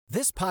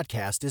This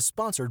podcast is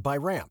sponsored by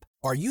Ramp.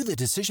 Are you the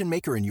decision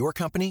maker in your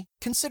company?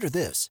 Consider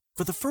this.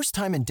 For the first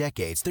time in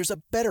decades, there's a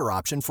better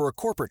option for a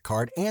corporate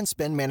card and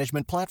spend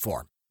management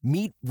platform.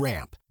 Meet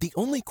Ramp, the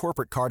only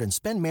corporate card and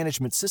spend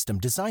management system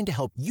designed to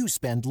help you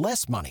spend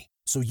less money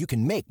so you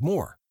can make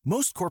more.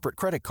 Most corporate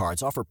credit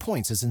cards offer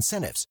points as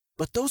incentives,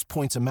 but those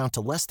points amount to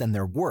less than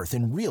their worth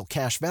in real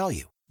cash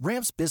value.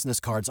 Ramp's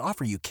business cards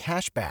offer you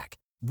cash back,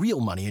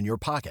 real money in your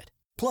pocket.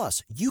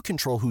 Plus, you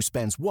control who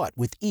spends what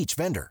with each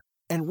vendor.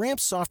 And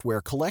Ramp's software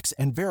collects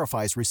and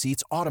verifies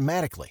receipts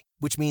automatically,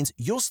 which means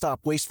you'll stop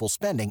wasteful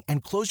spending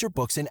and close your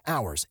books in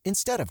hours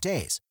instead of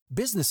days.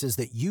 Businesses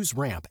that use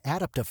Ramp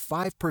add up to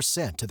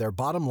 5% to their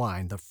bottom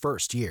line the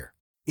first year.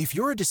 If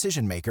you're a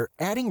decision maker,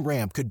 adding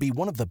Ramp could be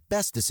one of the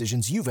best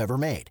decisions you've ever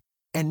made.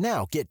 And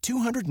now get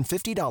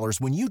 $250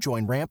 when you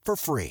join Ramp for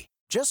free.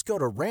 Just go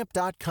to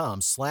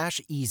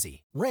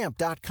ramp.com/easy.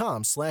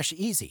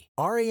 Ramp.com/easy.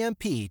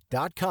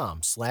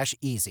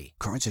 RAMP.com/easy.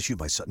 Cards issued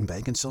by Sutton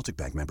Bank and Celtic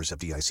Bank, members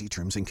FDIC.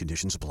 Terms and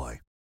conditions apply.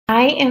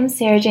 I am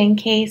Sarah Jane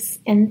Case,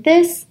 and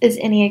this is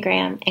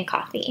Enneagram and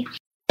Coffee.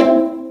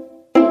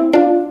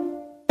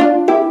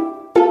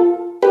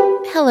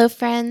 Hello,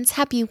 friends.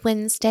 Happy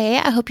Wednesday.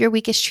 I hope your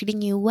week is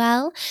treating you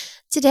well.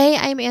 Today,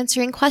 I'm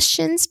answering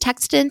questions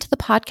texted into the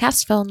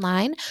podcast phone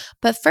line.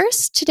 But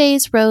first,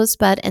 today's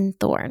Rosebud and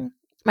Thorn.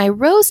 My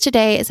rose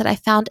today is that I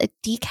found a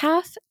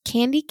decaf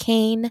candy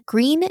cane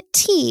green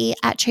tea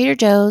at Trader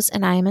Joe's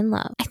and I am in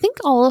love. I think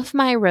all of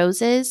my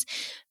roses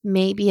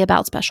may be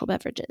about special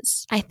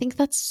beverages. I think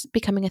that's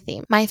becoming a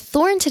theme. My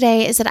thorn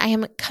today is that I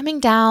am coming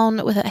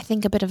down with, I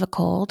think, a bit of a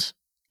cold.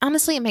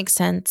 Honestly, it makes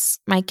sense.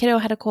 My kiddo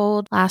had a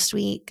cold last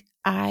week.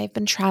 I've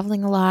been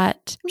traveling a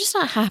lot. I'm just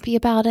not happy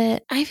about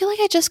it. I feel like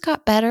I just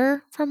got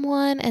better from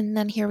one and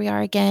then here we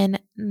are again.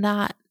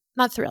 Not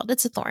thrilled.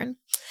 It's a thorn.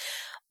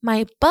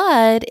 My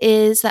bud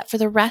is that for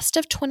the rest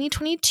of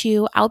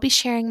 2022, I'll be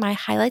sharing my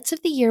highlights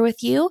of the year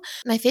with you.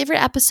 My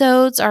favorite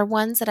episodes are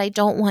ones that I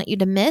don't want you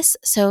to miss,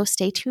 so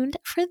stay tuned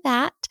for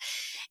that.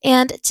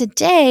 And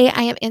today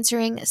I am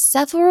answering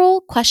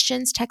several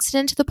questions texted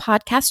into the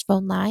podcast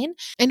phone line.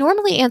 I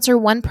normally answer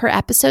one per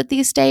episode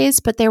these days,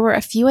 but there were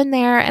a few in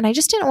there and I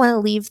just didn't want to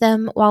leave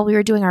them while we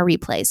were doing our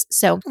replays.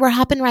 So we're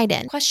hopping right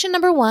in. Question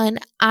number 1,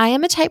 I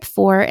am a type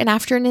 4 and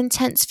after an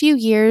intense few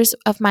years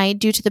of my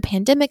due to the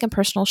pandemic and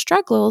personal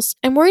struggles,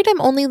 I'm worried I'm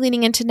only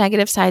leaning into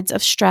negative sides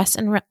of stress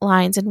and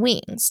lines and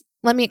wings.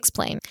 Let me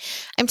explain.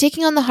 I'm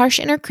taking on the harsh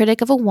inner critic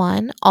of a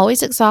 1,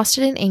 always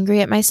exhausted and angry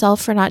at myself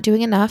for not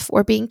doing enough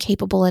or being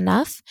capable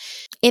enough.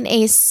 In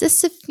a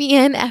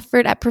Sisyphean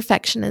effort at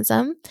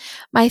perfectionism,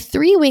 my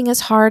 3 wing is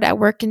hard at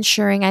work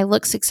ensuring I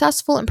look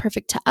successful and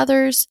perfect to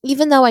others,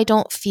 even though I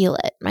don't feel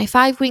it. My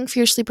 5 wing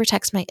fiercely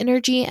protects my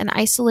energy and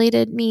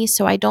isolated me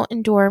so I don't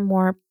endure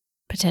more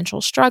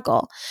potential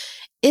struggle.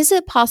 Is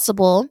it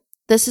possible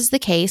this is the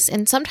case,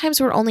 and sometimes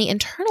we're only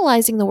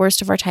internalizing the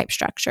worst of our type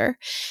structure?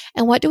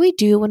 And what do we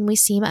do when we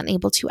seem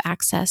unable to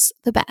access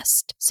the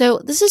best?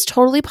 So this is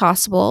totally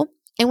possible.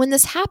 And when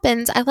this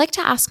happens, I like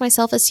to ask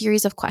myself a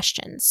series of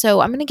questions. So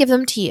I'm going to give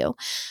them to you.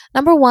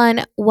 Number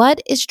 1, what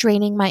is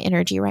draining my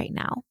energy right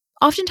now?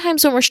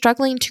 Oftentimes when we're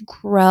struggling to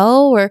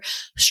grow or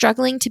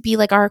struggling to be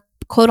like our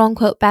quote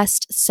unquote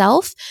best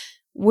self,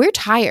 we're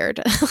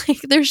tired.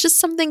 Like there's just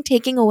something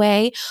taking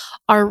away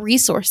our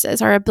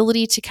resources, our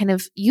ability to kind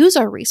of use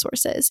our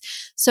resources.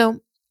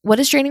 So what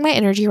is draining my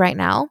energy right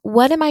now?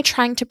 What am I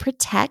trying to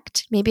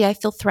protect? Maybe I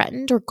feel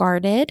threatened or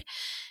guarded.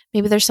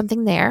 Maybe there's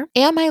something there.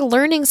 Am I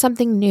learning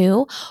something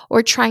new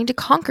or trying to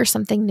conquer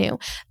something new?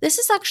 This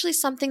is actually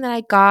something that I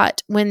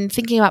got when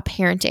thinking about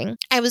parenting.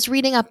 I was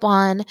reading up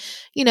on,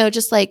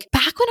 just like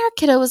back when our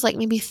kiddo was like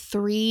maybe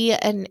 3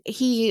 and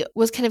he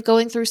was kind of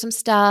going through some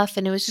stuff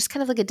and it was just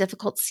kind of like a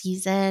difficult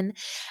season.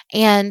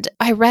 And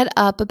I read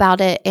up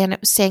about it and it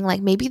was saying like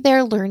maybe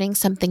they're learning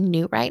something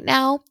new right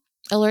now.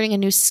 Learning a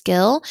new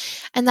skill,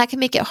 and that can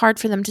make it hard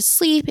for them to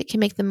sleep. It can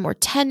make them more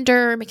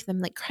tender, make them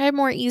like cry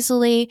more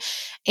easily.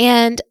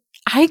 And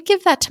I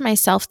give that to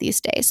myself these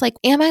days. Like,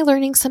 am I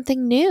learning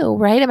something new,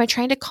 right? Am I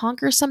trying to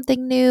conquer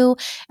something new?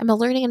 Am I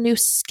learning a new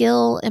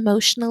skill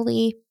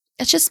emotionally?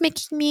 It's just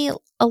making me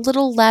a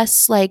little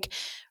less like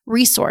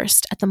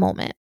resourced at the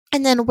moment.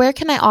 And then where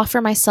can I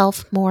offer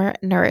myself more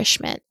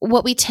nourishment?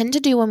 What we tend to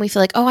do when we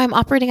feel like, oh, I'm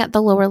operating at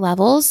the lower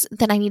levels,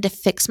 then I need to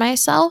fix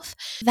myself.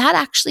 That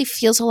actually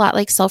feels a lot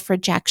like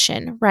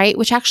self-rejection, right?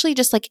 Which actually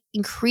just like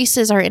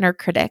increases our inner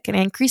critic and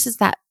increases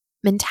that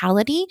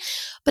mentality.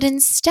 But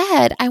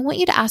instead, I want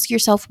you to ask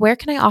yourself, where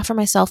can I offer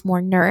myself more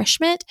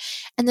nourishment?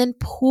 And then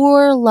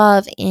pour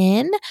love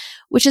in,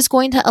 which is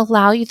going to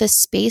allow you the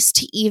space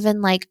to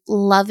even like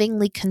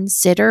lovingly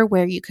consider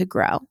where you could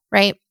grow,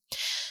 right?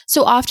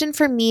 So often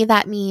for me,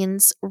 that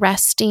means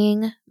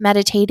resting,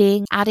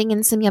 meditating, adding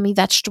in some yummy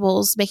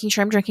vegetables, making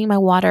sure I'm drinking my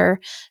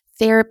water,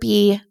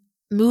 therapy,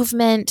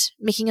 movement,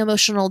 making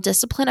emotional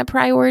discipline a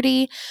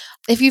priority.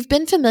 If you've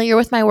been familiar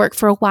with my work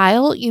for a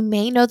while, you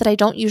may know that I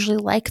don't usually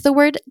like the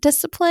word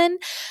discipline.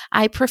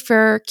 I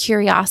prefer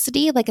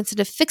curiosity. Like instead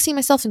of fixing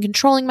myself and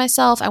controlling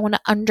myself, I want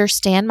to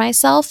understand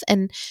myself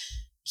and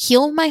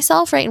heal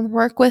myself, right? And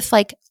work with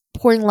like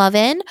pouring love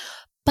in.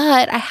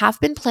 But I have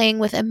been playing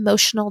with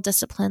emotional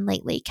discipline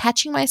lately,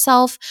 catching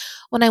myself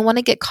when I want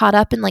to get caught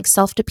up in like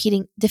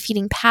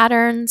self-defeating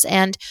patterns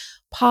and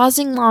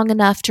pausing long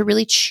enough to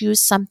really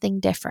choose something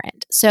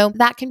different. So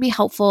that can be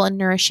helpful and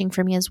nourishing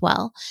for me as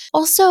well.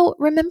 Also,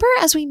 remember,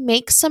 as we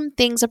make some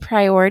things a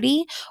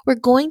priority, we're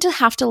going to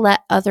have to let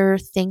other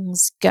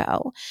things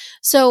go.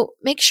 So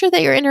make sure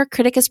that your inner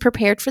critic is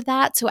prepared for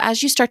that. So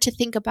as you start to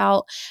think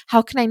about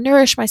how can I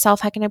nourish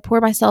myself? How can I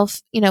pour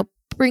myself,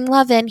 bring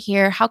love in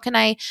here? How can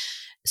I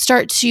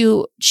start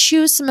to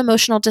choose some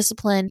emotional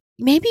discipline?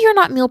 Maybe you're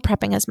not meal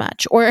prepping as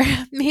much, or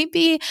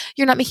maybe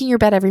you're not making your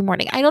bed every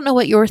morning. I don't know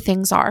what your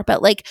things are,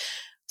 but like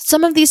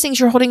some of these things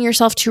you're holding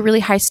yourself to really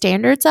high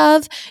standards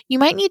of, you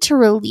might need to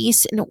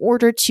release in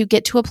order to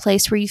get to a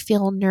place where you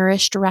feel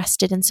nourished,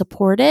 rested, and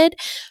supported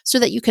so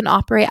that you can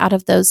operate out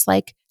of those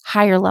like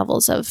higher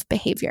levels of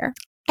behavior.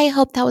 I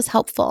hope that was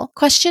helpful.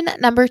 Question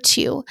number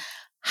 2.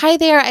 Hi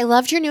there, I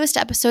loved your newest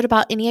episode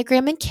about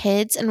Enneagram and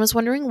kids and was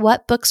wondering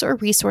what books or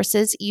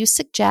resources you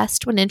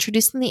suggest when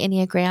introducing the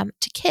Enneagram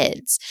to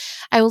kids.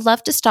 I would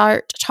love to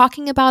start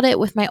talking about it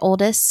with my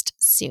oldest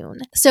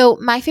soon. So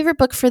my favorite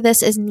book for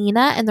this is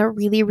Nina and the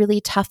Really,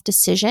 Really Tough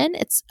Decision.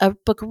 It's a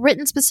book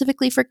written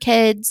specifically for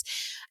kids,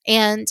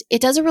 and it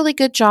does a really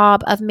good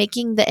job of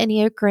making the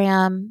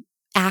Enneagram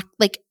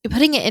like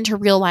putting it into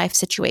real life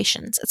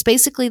situations. It's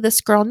basically this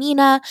girl,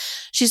 Nina.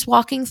 She's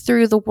walking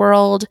through the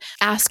world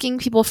asking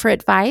people for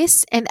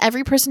advice, and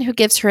every person who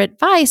gives her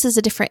advice is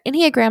a different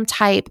Enneagram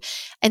type,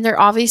 and they're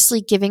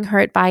obviously giving her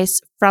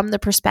advice from the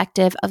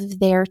perspective of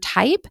their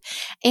type.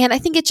 And I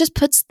think it just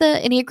puts the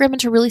Enneagram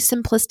into really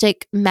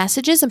simplistic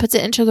messages and puts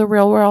it into the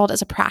real world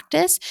as a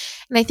practice.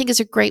 And I think it's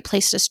a great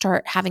place to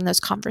start having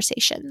those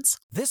conversations.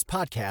 This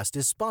podcast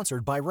is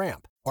sponsored by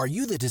Ramp. Are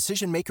you the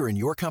decision maker in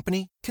your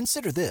company?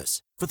 Consider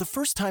this. For the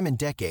first time in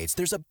decades,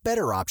 there's a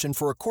better option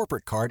for a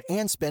corporate card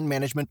and spend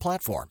management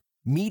platform.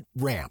 Meet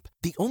Ramp,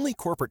 the only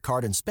corporate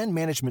card and spend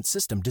management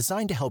system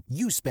designed to help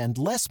you spend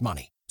less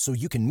money so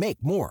you can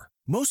make more.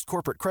 Most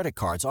corporate credit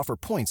cards offer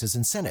points as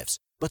incentives,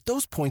 but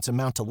those points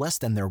amount to less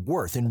than their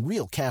worth in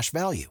real cash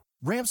value.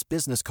 Ramp's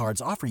business cards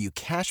offer you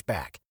cash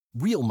back,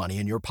 real money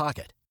in your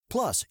pocket.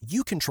 Plus,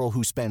 you control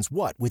who spends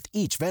what with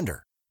each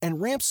vendor. And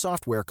Ramp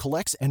software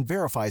collects and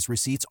verifies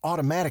receipts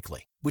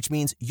automatically, which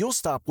means you'll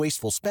stop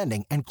wasteful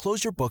spending and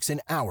close your books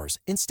in hours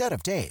instead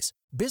of days.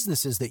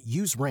 Businesses that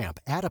use Ramp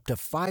add up to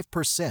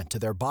 5% to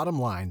their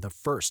bottom line the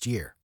first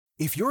year.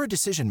 If you're a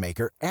decision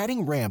maker,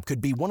 adding Ramp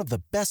could be one of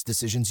the best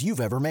decisions you've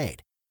ever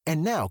made.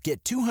 And now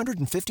get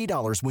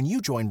 $250 when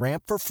you join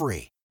Ramp for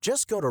free.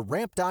 Just go to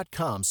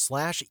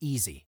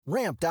ramp.com/easy.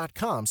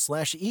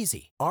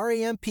 Ramp.com/easy.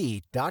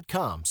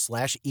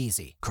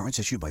 RAMP.com/easy. Cards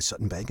issued by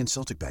Sutton Bank and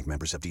Celtic Bank,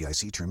 members of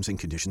FDIC. Terms and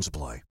conditions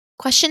apply.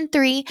 Question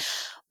 3.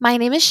 My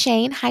name is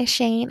Shane. Hi,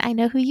 Shane. I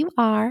know who you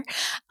are.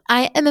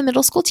 I am a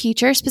middle school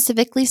teacher,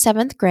 specifically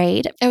 7th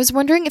grade. I was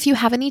wondering if you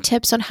have any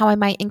tips on how I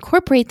might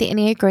incorporate the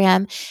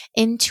Enneagram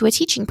into a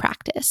teaching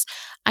practice.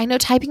 I know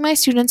typing my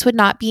students would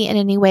not be in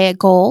any way a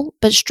goal,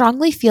 but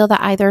strongly feel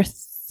that either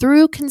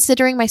through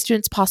considering my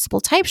students' possible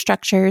type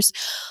structures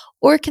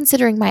or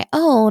considering my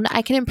own,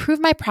 I can improve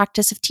my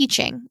practice of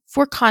teaching.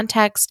 For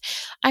context,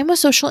 I'm a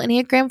social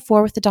Enneagram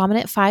 4 with the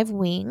dominant 5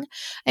 wing.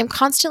 I'm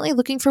constantly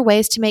looking for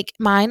ways to make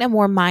mine a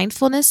more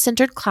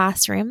mindfulness-centered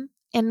classroom.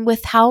 And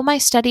with how my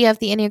study of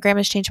the Enneagram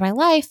has changed my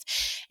life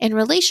and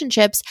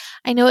relationships,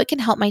 I know it can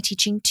help my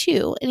teaching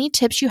too. Any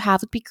tips you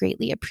have would be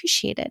greatly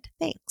appreciated.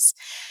 Thanks.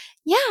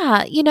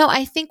 Yeah,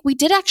 I think we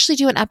did actually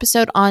do an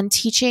episode on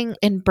teaching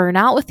and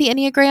burnout with the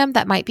Enneagram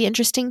that might be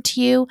interesting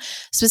to you,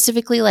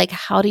 specifically like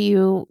how do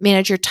you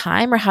manage your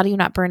time or how do you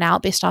not burn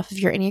out based off of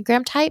your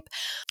Enneagram type.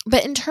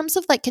 But in terms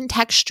of like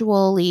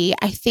contextually,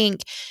 I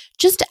think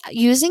just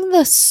using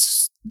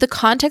the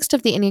context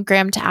of the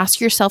Enneagram to ask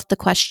yourself the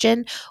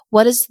question,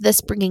 what is this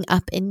bringing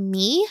up in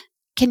me,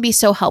 can be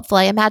so helpful.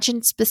 I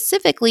imagine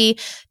specifically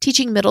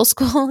teaching middle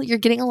school, you're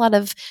getting a lot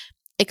of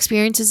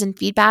experiences and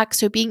feedback.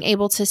 So being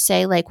able to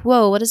say like,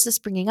 whoa, what is this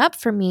bringing up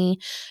for me,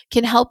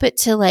 can help it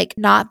to like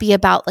not be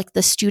about like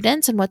the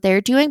students and what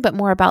they're doing, but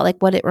more about like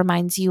what it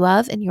reminds you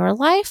of in your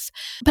life.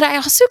 But I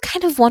also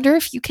kind of wonder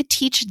if you could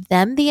teach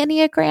them the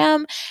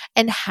Enneagram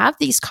and have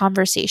these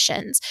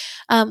conversations.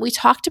 We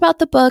talked about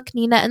the book,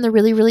 Nina and the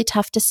Really, Really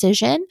Tough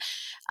Decision.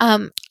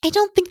 I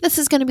don't think this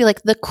is going to be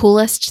like the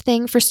coolest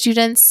thing for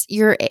students.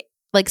 You're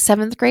like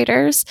 7th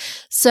graders.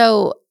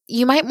 So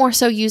you might more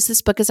so use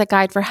this book as a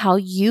guide for how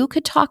you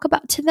could talk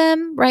about to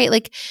them, right?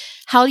 Like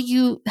how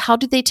do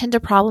they tend to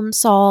problem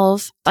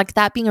solve? Like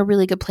that being a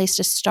really good place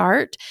to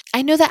start.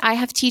 I know that I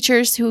have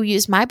teachers who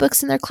use my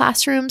books in their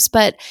classrooms,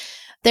 but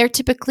they're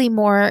typically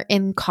more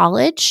in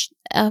college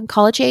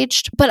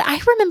aged. But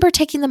I remember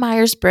taking the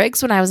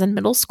Myers-Briggs when I was in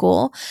middle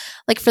school,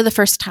 like for the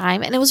first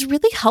time. And it was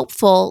really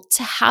helpful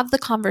to have the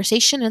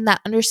conversation and that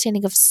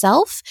understanding of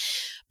self,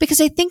 Because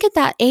I think at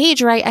that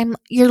age, right,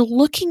 you're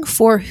looking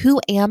for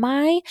who am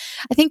I?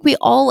 I think we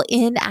all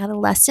in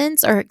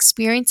adolescence are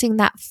experiencing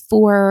that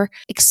for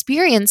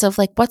experience of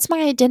like, what's my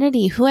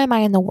identity? Who am I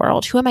in the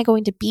world? Who am I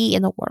going to be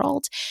in the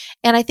world?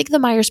 And I think the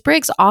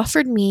Myers-Briggs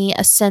offered me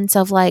a sense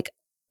of like,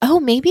 oh,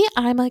 maybe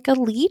I'm like a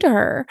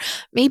leader.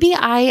 Maybe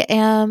I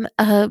am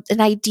an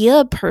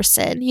idea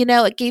person.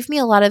 It gave me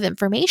a lot of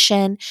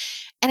information.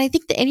 And I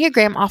think the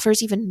Enneagram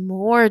offers even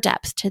more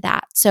depth to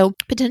that. So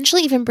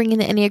potentially even bringing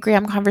the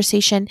Enneagram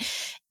conversation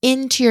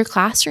into your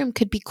classroom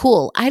could be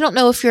cool. I don't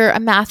know if you're a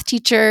math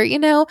teacher,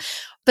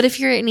 but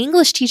if you're an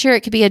English teacher, it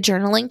could be a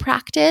journaling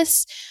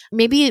practice.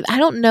 Maybe, I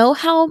don't know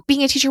how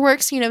being a teacher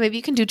works. Maybe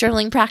you can do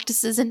journaling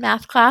practices in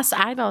math class.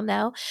 I don't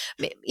know.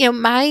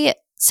 My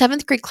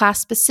 7th grade class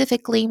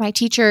specifically, my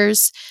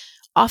teachers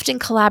often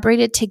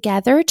collaborated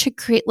together to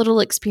create little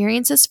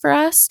experiences for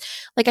us.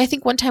 Like I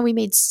think one time we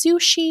made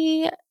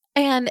sushi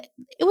and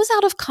it was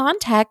out of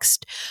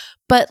context,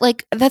 but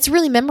like that's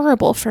really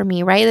memorable for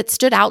me, right? It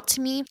stood out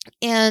to me.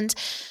 And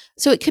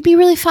so it could be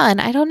really fun.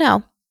 I don't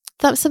know.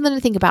 That's something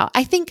to think about.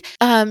 I think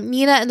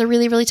Nina and the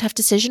Really, Really Tough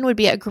Decision would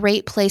be a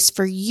great place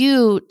for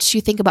you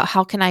to think about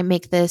how can I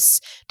make this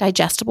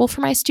digestible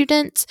for my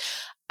students.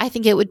 I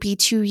think it would be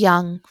too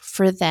young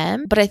for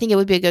them, but I think it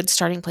would be a good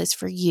starting place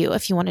for you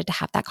if you wanted to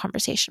have that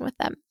conversation with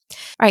them.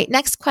 All right,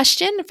 next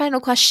question. Final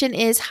question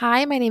is,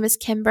 hi, my name is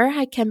Kimber.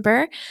 Hi,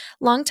 Kimber.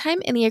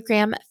 Longtime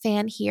Enneagram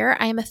fan here.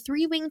 I am a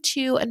 3-wing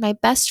 2 and my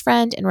best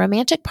friend and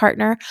romantic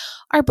partner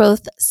are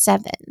both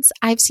 7s.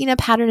 I've seen a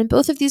pattern in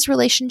both of these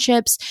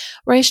relationships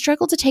where I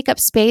struggle to take up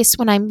space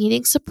when I'm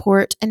needing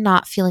support and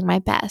not feeling my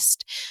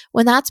best.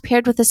 When that's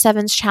paired with the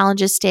 7's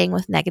challenges staying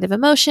with negative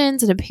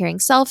emotions and appearing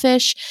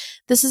selfish,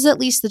 this is at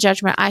least the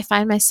judgment I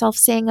find myself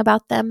saying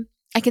about them.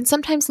 I can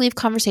sometimes leave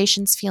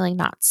conversations feeling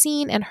not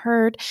seen and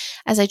heard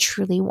as I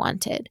truly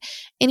wanted.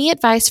 Any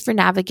advice for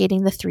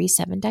navigating the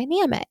 3-7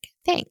 dynamic?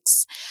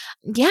 Thanks.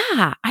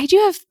 Yeah, I do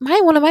have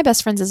one of my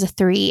best friends is a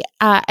 3,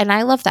 and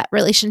I love that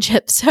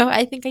relationship. So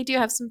I think I do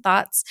have some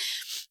thoughts.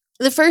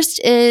 The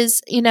first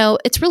is,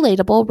 it's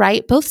relatable,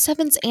 right? Both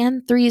 7s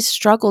and 3s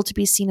struggle to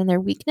be seen in their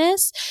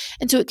weakness.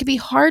 And so it can be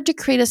hard to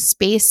create a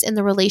space in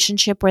the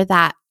relationship where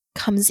that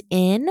comes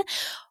in.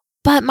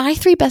 But my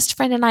 3 best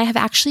friend and I have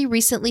actually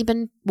recently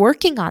been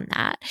working on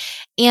that.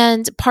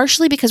 And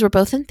partially because we're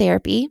both in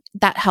therapy,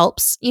 that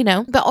helps,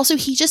 but also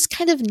he just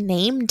kind of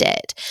named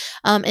it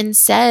and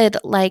said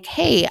like,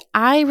 hey,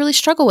 I really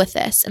struggle with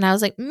this. And I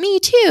was like, me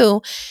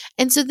too.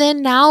 And so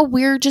then now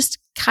we're just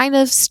kind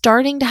of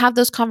starting to have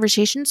those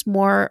conversations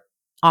more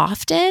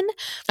often.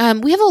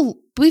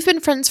 We've been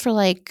friends for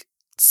like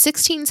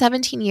 16,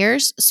 17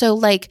 years. So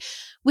like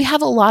we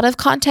have a lot of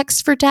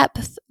context for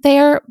depth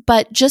there,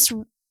 but just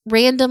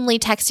randomly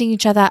texting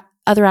each other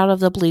out of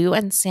the blue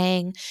and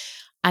saying,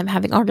 I'm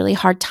having a really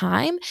hard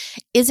time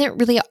isn't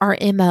really our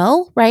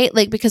MO, right?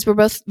 Like, because we're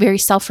both very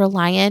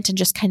self-reliant and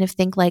just kind of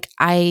think like,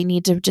 I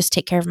need to just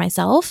take care of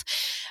myself.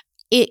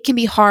 It can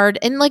be hard.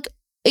 And like,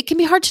 it can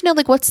be hard to know,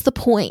 like, what's the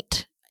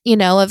point,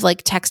 of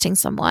like texting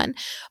someone.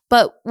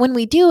 But when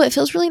we do, it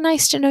feels really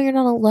nice to know you're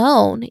not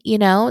alone.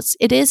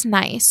 It is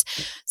nice.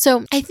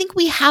 So I think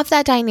we have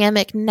that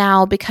dynamic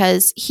now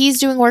because he's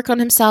doing work on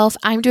himself.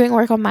 I'm doing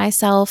work on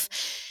myself.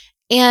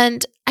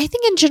 And I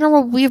think in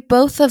general, we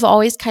both have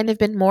always kind of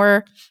been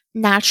more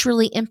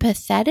naturally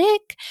empathetic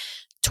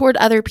toward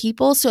other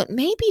people. So it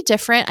may be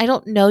different. I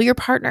don't know your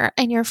partner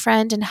and your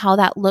friend and how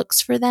that looks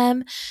for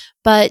them.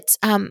 But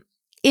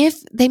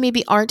if they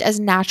maybe aren't as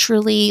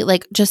naturally,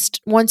 like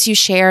just once you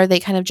share, they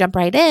kind of jump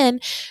right in,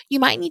 you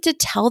might need to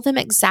tell them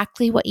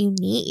exactly what you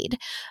need.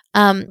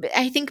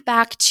 I think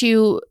back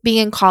to being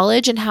in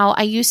college and how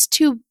I used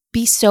to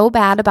be so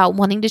bad about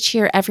wanting to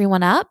cheer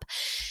everyone up.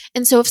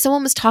 And so if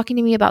someone was talking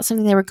to me about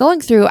something they were going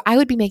through, I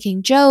would be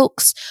making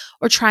jokes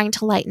or trying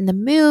to lighten the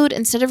mood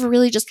instead of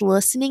really just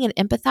listening and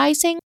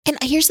empathizing. And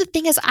here's the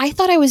thing is I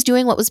thought I was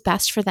doing what was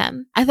best for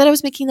them. I thought I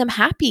was making them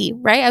happy,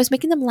 right? I was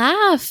making them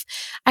laugh.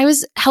 I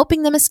was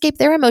helping them escape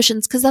their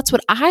emotions because that's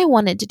what I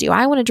wanted to do.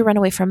 I wanted to run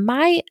away from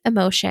my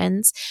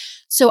emotions.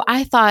 So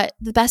I thought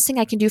the best thing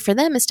I can do for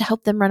them is to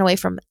help them run away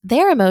from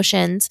their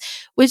emotions,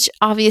 which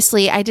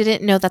obviously I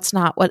didn't know that's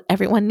not what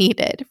everyone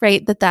needed,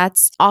 right?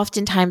 That's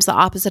oftentimes the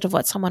opposite of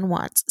what someone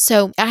wants.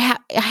 So I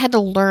had to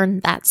learn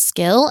that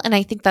skill. And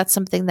I think that's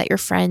something that your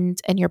friend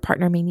and your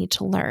partner may need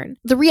to learn.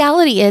 The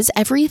reality is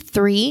every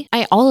 3,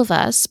 all of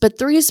us, but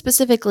 3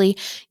 specifically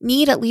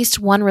need at least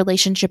one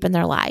relationship in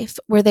their life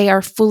where they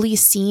are fully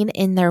seen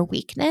in their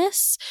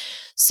weakness.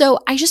 So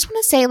I just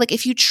want to say, like,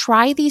 if you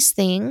try these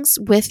things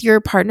with your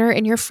partner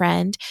and your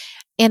friend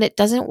and it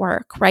doesn't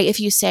work, right? If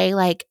you say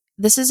like,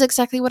 this is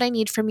exactly what I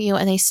need from you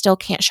and they still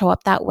can't show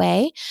up that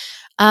way,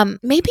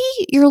 maybe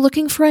you're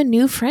looking for a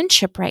new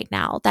friendship right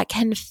now that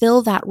can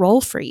fill that role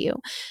for you.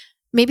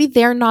 Maybe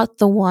they're not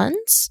the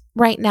ones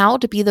right now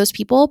to be those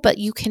people, but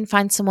you can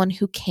find someone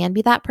who can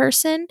be that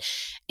person.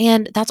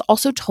 And that's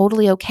also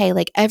totally okay.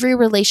 Like every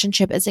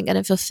relationship isn't going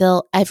to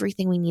fulfill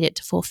everything we need it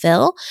to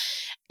fulfill.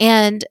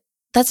 And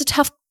that's a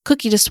tough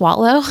cookie to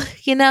swallow,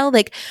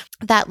 like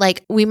that,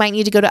 like we might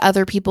need to go to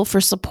other people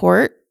for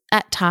support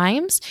at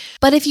times.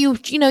 But if you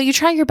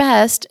try your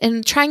best,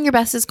 and trying your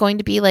best is going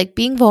to be like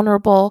being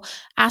vulnerable,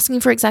 asking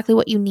for exactly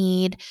what you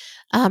need,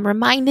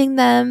 reminding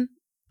them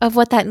of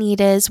what that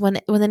need is when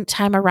the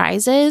time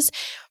arises.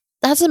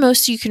 That's the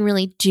most you can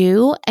really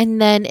do.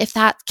 And then if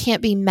that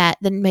can't be met,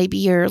 then maybe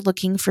you're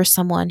looking for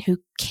someone who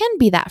can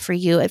be that for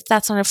you. If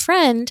that's not a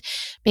friend,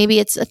 maybe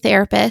it's a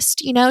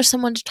therapist,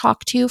 someone to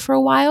talk to for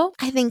a while.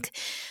 I think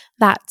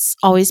that's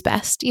always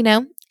best,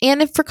 And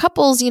if for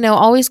couples,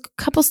 always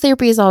couples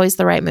therapy is always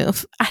the right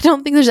move. I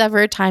don't think there's ever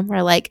a time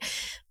where like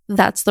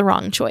that's the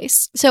wrong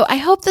choice. So I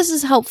hope this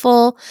is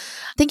helpful.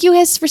 Thank you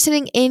guys for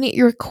sending in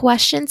your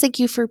questions. Thank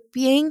you for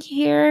being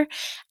here.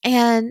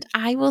 And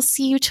I will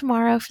see you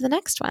tomorrow for the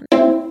next one.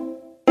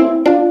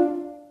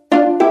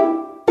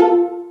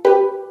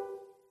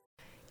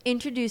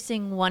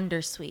 Introducing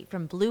Wondersuite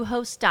from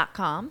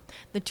Bluehost.com,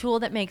 the tool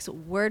that makes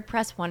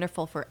WordPress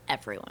wonderful for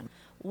everyone.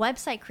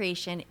 Website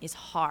creation is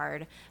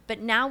hard, but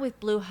now with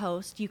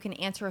Bluehost, you can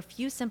answer a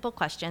few simple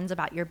questions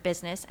about your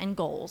business and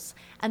goals,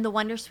 and the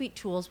Wondersuite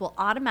tools will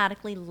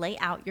automatically lay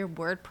out your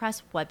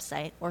WordPress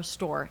website or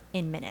store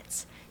in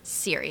minutes.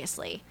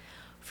 Seriously.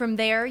 From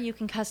there, you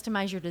can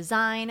customize your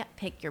design,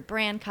 pick your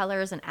brand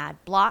colors, and add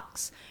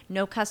blocks.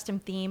 No custom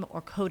theme or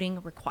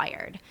coding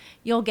required.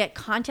 You'll get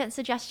content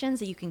suggestions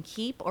that you can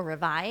keep or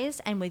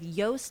revise, and with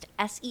Yoast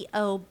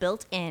SEO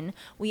built in,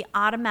 we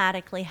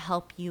automatically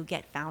help you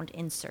get found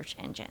in search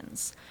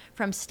engines.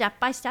 From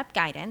step-by-step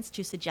guidance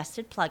to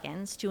suggested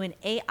plugins to an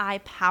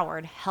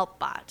AI-powered help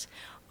bot,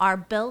 our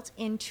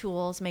built-in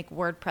tools make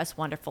WordPress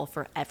wonderful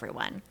for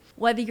everyone.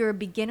 Whether you're a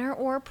beginner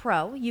or a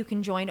pro, you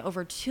can join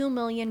over 2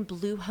 million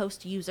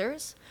Bluehost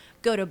users.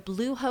 Go to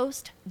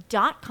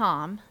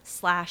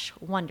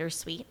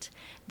bluehost.com/wondersuite.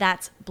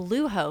 That's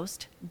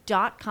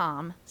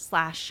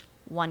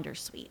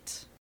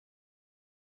bluehost.com/wondersuite.